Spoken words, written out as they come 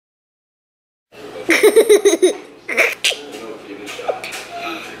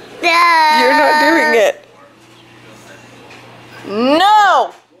You're not doing it.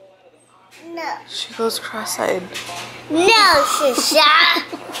 No! No. She goes cross-eyed. No, Shusha.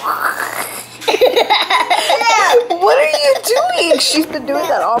 What are you doing? She's been doing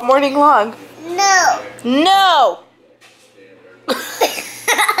that all morning long. No. No! No.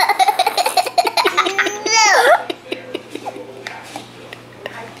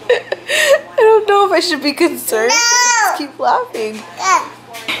 I don't know if I should be concerned. No. Just keep laughing. Yeah.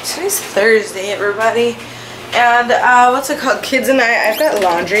 Today's Thursday, everybody. And what's it called? Kids and I've got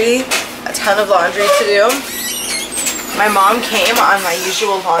laundry, a ton of laundry to do. My mom came on my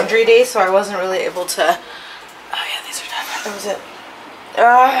usual laundry day, so I wasn't really able to. Oh yeah, these are done. That was it.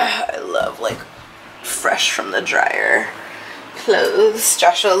 I love like fresh from the dryer clothes.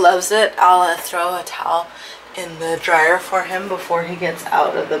 Joshua loves it. I'll throw a towel in the dryer for him before he gets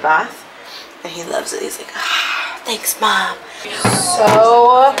out of the bath, and he loves it. He's like, ah, thanks, Mom.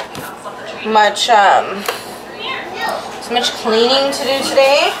 So much cleaning to do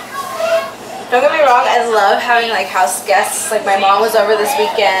today. Don't get me wrong, I love having like house guests. Like my mom was over this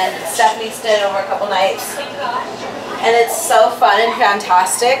weekend, Stephanie stayed over a couple nights, and it's so fun and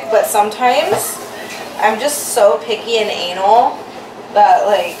fantastic. But sometimes I'm just so picky and anal that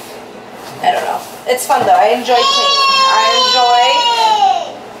like, I don't know. It's fun though. I enjoy cleaning.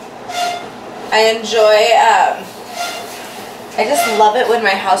 I just love it when my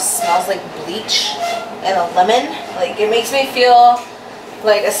house smells like bleach and a lemon. Like it makes me feel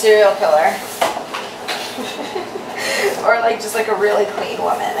like a serial killer. Or like just like a really clean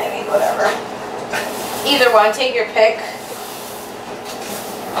woman. I mean, whatever. Either one, take your pick.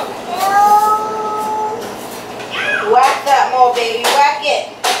 Whack that mole, baby. Whack it.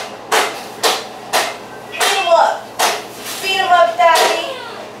 Beat him up. Beat him up, Daddy.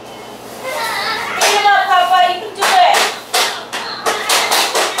 Beat him up, Papa. You can do it.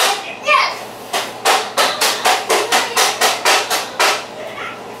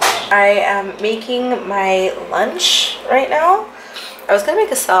 I am making my lunch right now. I was gonna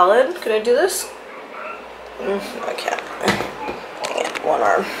make a salad. Could I do this? I can't. Dang it, one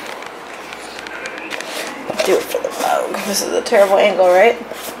arm. Do it for the vlog. This is a terrible angle, right?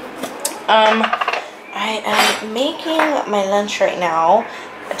 I am making my lunch right now.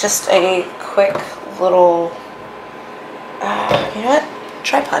 Just a quick little, you know what?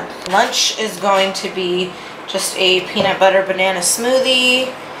 Tripod. Lunch is going to be just a peanut butter banana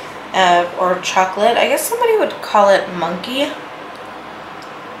smoothie. Or chocolate. I guess somebody would call it monkey.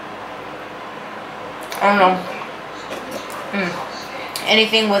 I don't know.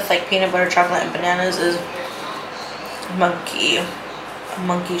 Anything with like peanut butter, chocolate, and bananas is monkey. A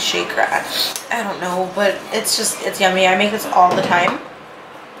monkey shaker. I don't know, but it's yummy. I make this all the time.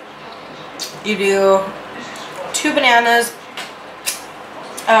 You do 2 bananas.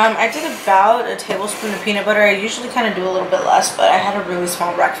 I did about a tablespoon of peanut butter. I usually kind of do a little bit less, but I had a really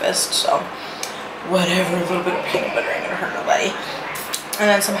small breakfast, so whatever. A little bit of peanut butter ain't gonna hurt nobody. And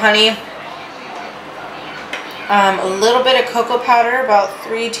then some honey. A little bit of cocoa powder, about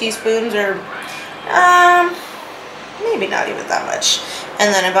 3 teaspoons, or maybe not even that much.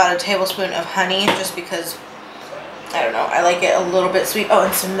 And then about a tablespoon of honey, just because, I don't know, I like it a little bit sweet. Oh,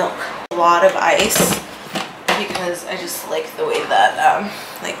 and some milk. A lot of ice, because I just like the way that,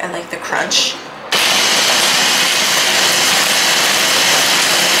 I like the crunch.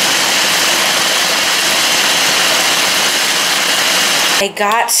 I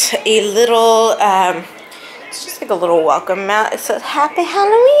got a little, it's just like a little welcome mat. It says Happy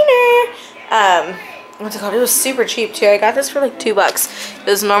Halloweener. What's it called? It was super cheap too. I got this for like $2. It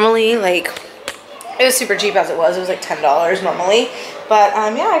was normally like, it was super cheap as it was. It was like $10 normally. But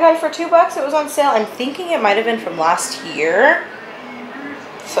yeah, I got it for $2. It was on sale. I'm thinking it might have been from last year.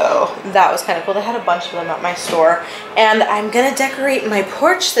 So that was kind of cool. They had a bunch of them at my store. And I'm going to decorate my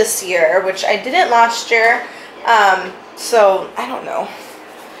porch this year, which I didn't last year. So I don't know.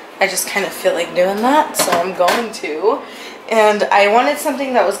 I just kind of feel like doing that. So I'm going to. And I wanted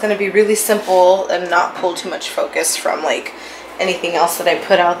something that was going to be really simple and not pull too much focus from like anything else that I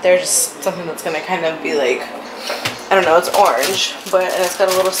put out there. Just something that's going to kind of be like, I don't know, it's orange, but and it's got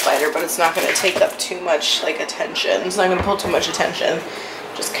a little spider, but it's not going to take up too much like attention. It's not going to pull too much attention.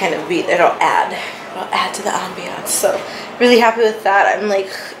 Just kind of be, it'll add to the ambiance. So really happy with that. I'm like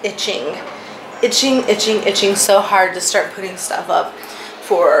itching so hard to start putting stuff up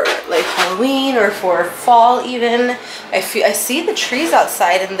for like Halloween or for fall even. I see the trees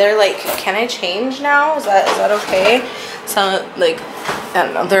outside and they're like, can I change now? Is that okay? So like, I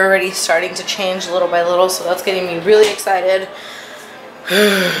don't know, they're already starting to change little by little, so that's getting me really excited.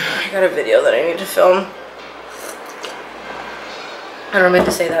 I got a video that I need to film. I don't mean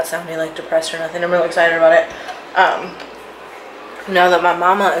to say that sounding like depressed or nothing. I'm really excited about it. Now that my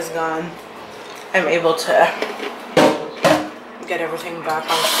mama is gone, I'm able to get everything back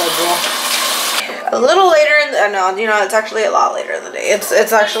on schedule. A little later in the, no, you know, it's actually a lot later in the day.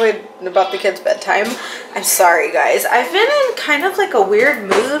 It's actually about the kids' bedtime. I'm sorry, guys. I've been in kind of like a weird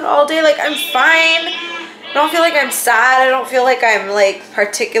mood all day. Like, I'm fine. I don't feel like I'm sad. I don't feel like I'm like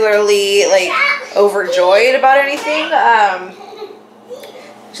particularly like overjoyed about anything.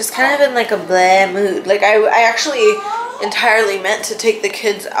 Just kind of in like a blah mood. Like I actually entirely meant to take the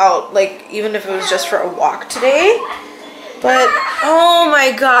kids out, like even if it was just for a walk today. But oh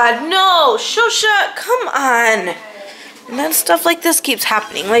my god, no, Shosha, come on. And then stuff like this keeps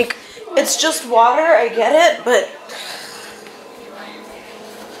happening. Like, it's just water, I get it, but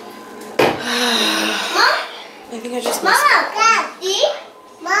I think I just missed it.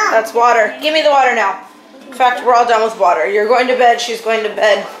 That's water. Give me the water now. In fact, we're all done with water. You're going to bed. She's going to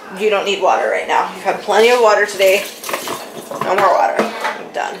bed. You don't need water right now. You've had plenty of water today. No more water.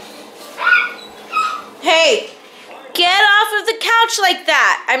 I'm done. Hey, get off of the couch like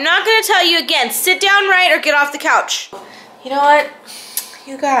that. I'm not going to tell you again. Sit down right or get off the couch. You know what?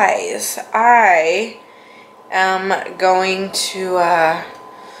 You guys, I am going to, I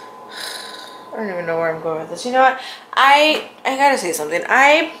don't even know where I'm going with this. You know what? I gotta say something.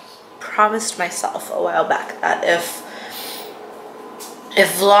 I promised myself a while back that if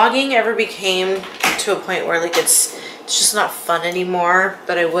vlogging ever became to a point where like it's just not fun anymore,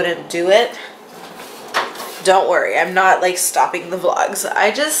 that I wouldn't do it. Don't worry, I'm not like stopping the vlogs.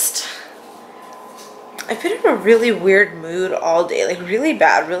 I've been in a really weird mood all day, like really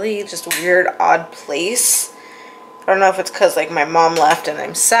bad, really just weird, odd place. I don't know if it's because like my mom left and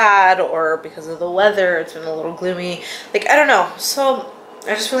I'm sad, or because of the weather. It's been a little gloomy. Like, I don't know. So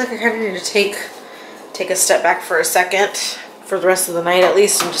I just feel like I kind of need to take a step back for a second, for the rest of the night at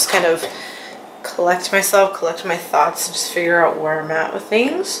least, and just kind of collect myself, collect my thoughts, and just figure out where I'm at with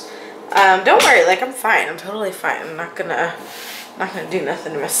things. Don't worry, like I'm fine. I'm totally fine. I'm not gonna do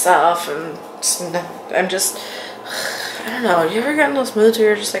nothing to myself. I don't know. Do you ever get in those moods where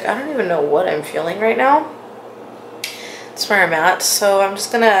you're just like, I don't even know what I'm feeling right now? That's where I'm at. So I'm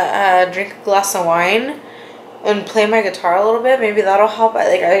just gonna drink a glass of wine and play my guitar a little bit. Maybe that'll help.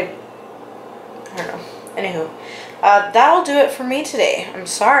 I don't know. Anywho, that'll do it for me today. I'm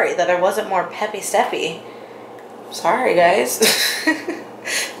sorry that I wasn't more peppy-steppy. Sorry, guys.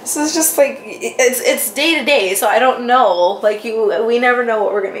 This is just like, it's day to day, so I don't know. Like, we never know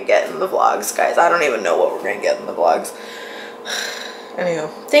what we're gonna get in the vlogs, guys. I don't even know what we're gonna get in the vlogs. Anywho,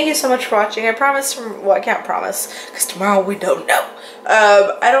 thank you so much for watching. I promise, well, I can't promise, because tomorrow we don't know.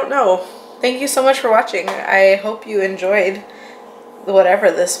 I don't know. Thank you so much for watching. I hope you enjoyed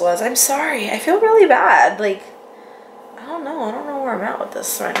whatever this was. I'm sorry. I feel really bad. Like, I don't know where I'm at with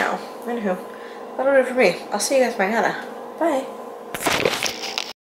this right now. Anywho, that'll do it for me. I'll see you guys mañana. Bye.